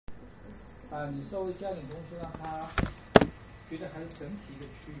你稍微加点东西让它觉得还是整体的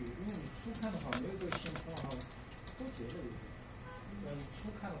区域，因为你初看的话没有这个线空的话脱节了有点。你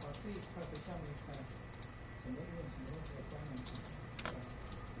初看的话这一块和下面一块什么用什么东西来关联起来？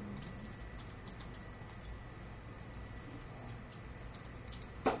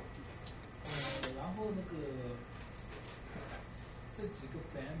然后那个这几个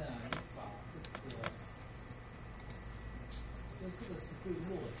白呢，你把这个是最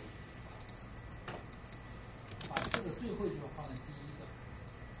弱的，把这个最后一句话放在第一个，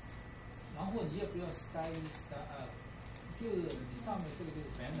然后你也不要 star 1 star 2，就你上面这个就是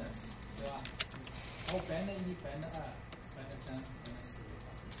banners， 对吧？然后 banner 1 banner 2 banner 3 banner 4。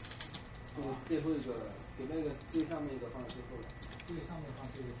就是最后一个，给那个最上面一个放在最后了。最上面放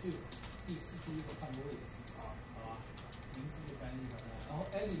最后，第41个换个位置啊，好吧？名字就搬一个，然后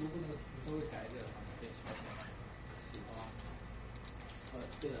艾利如果那个图稍微改一点的话，再调整，好吧？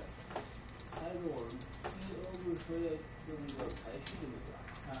对了，还有一个我们 CEO 不是说要用那个排序的那个，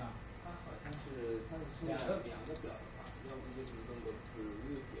它好像是它是出两个表的话，要不就是弄个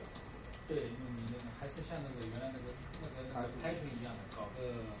preview 表。对，用你那个还是像那个原来那个排序一样的，搞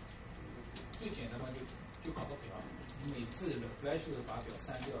个最简单嘛，就搞个表，你每次 refresh 的把表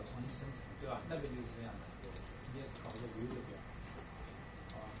删掉，重新生成，对吧？那边就是这样的，你也搞个 view 的表，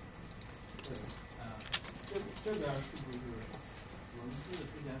好吧？对，这边是不是文字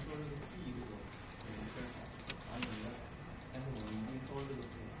之前说这个 B 这个没事好，然后你要改，但是我已经说这个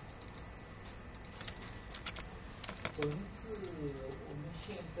对了。文字我们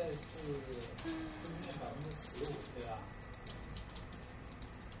现在是封面15%，对吧？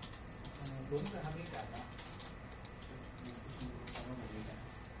文字还没改呢。反正我没改。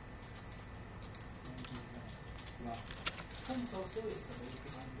是吧？空手是为什么地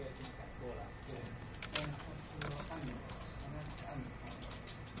方应该已经改过了？对，但是它是按钮，刚才是按钮上的。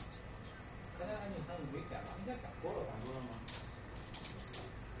刚才按钮上没改吧？应该改过了吧？改过了吗？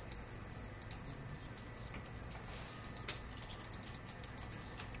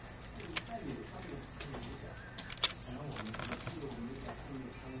按钮上面是没改，反正我们这个我们改按钮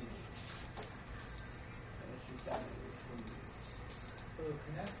上面是下面一个说明。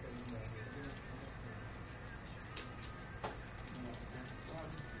connect 应该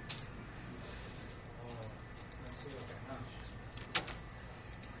那是要改上去。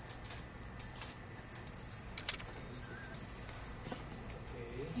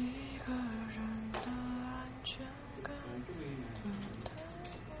一个人的安全感。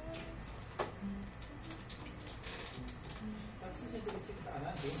之前这个题打算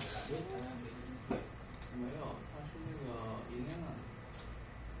给你了，没打算给你。没有，他是那个银联的。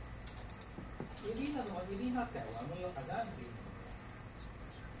伊丽娜的话，伊丽娜改完没有？打算给你。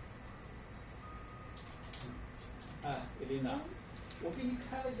伊丽娜，我给你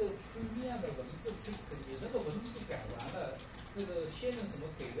开了个书面的文字 tick， 你那个文字改完了，那个先生怎么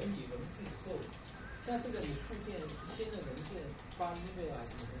给了你文字以后，像这个你附件先生文件发 email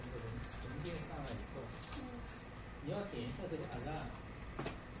什么的文件上来以后，你要点一下这个 alarm，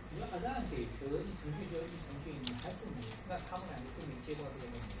 你要 alarm 给和易程序就易程序，你还是你，那他们两个都没接到这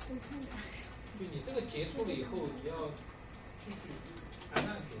个问题。就你这个结束了以后，你要继续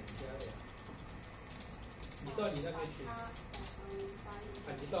alarm 给人家的。你到你那边去，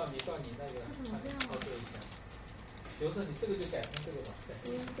你到你那个上面操作一下。比如说你这个就改成这个吧，改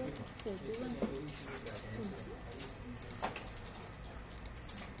成这个吧，你之前有一些改成这个，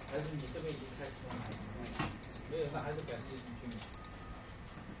还是你这边已经开始弄了？没有，那还是改成易程序嘛。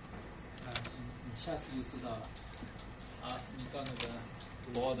你下次就知道了。你到那个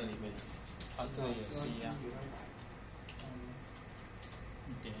board 里面，这个也是一样。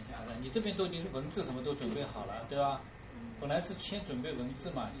你点一下，你这边都已经文字什么都准备好了，对吧？本来是先准备文字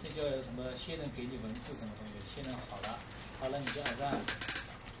嘛，先叫什么先人给你文字什么东西，先人好了，你就按照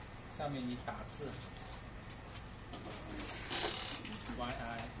上面你打字 YI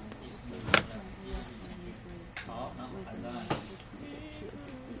好，然后按照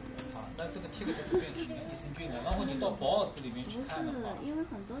好，那这个贴个图片行了，益生菌了，然后你到博尔兹里面去看的话，因为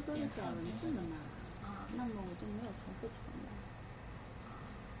很多都是找文字的嘛，那么我就没有重复重的。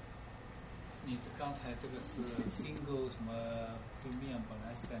你刚才这个是 single 什么对面本来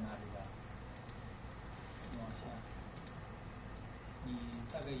是在哪里的？往下，你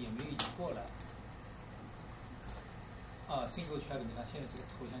大概也没有移过来。single 圈里面，它现在这个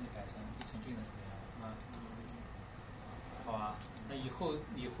头像就改成益生菌的头像啊。好吧，那以后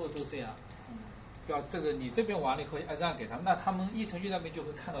都这样。要这个你这边完了以后按这样给他们，那他们益生菌那边就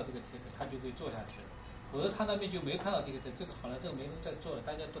会看到这个贴他就会做下去了。否则他那边就没看到这个好了，这个没人再做了，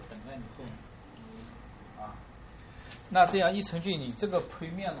大家都等在你后面。那这样一程序你这个推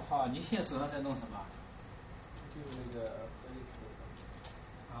面的话，你现在手上在弄什么？就是那个合力图。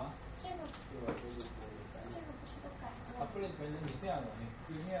啊？这个不是都改过了？不能可能你这样的，你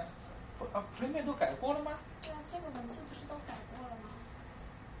推面推面都改过了吗？对啊，这个文字不是都改过了吗？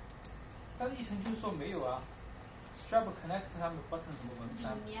但是一程序说没有啊 ，Stripe Connect 上面 button 什么文字？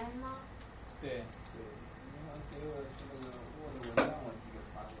里面吗？对。对，你好像给我是那个 Word 文档我记得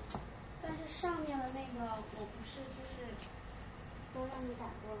发过去。但是上面的那个我不是就是都让你改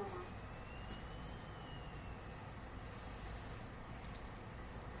过了吗？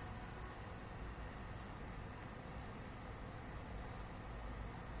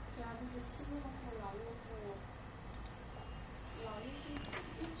主要就是新用户、老用户，老用户。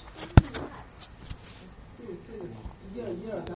这个1、2、3。